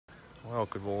Well,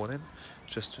 good morning.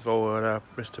 Just before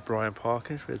Mr. Brian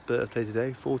Parkyn for his birthday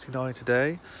today, 49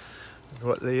 today.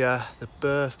 We're at the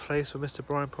birthplace of Mr.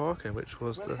 Brian Parkyn, which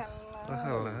was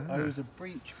Hello. I was a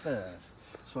breech birth,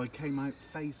 so I came out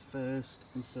face first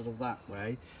instead of that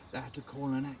way. They had to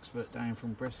call an expert down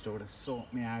from Bristol to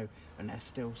sort me out, and they're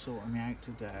still sorting me out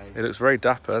today. He looks very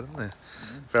dapper, doesn't he? Yeah.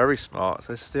 Very smart.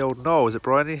 So this is the old knoll. Is it,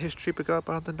 Brian? Any history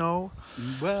behind the knoll?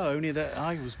 Well, only that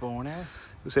I was born here.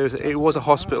 So it was a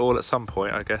hospital at some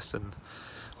point, I guess, and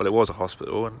well, it was a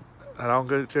hospital. And how long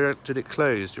ago did it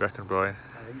close, do you reckon, Brian?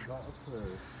 I ain't got a clue.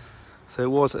 So it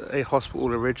was a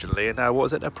hospital originally, and now what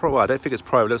is it? Well, I don't think it's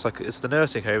private. It looks like it's the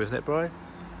nursing home, isn't it, Brian?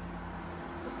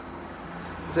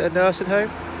 Is it a nursing home?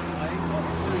 I ain't got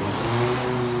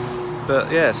a clue.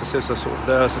 But yeah, it's a sort of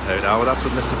nursing home now. Well, that's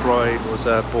when Mr. Brian was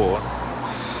born.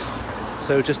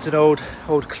 So just an old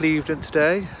Clevedon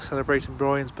today, celebrating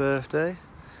Brian's birthday.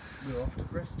 We're off to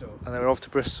Bristol. And then we're off to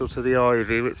Bristol to the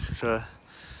Ivy, which should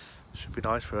be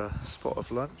nice for a spot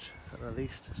of lunch. And at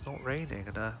least it's not raining.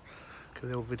 And give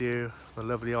the old video of the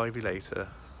lovely Ivy later.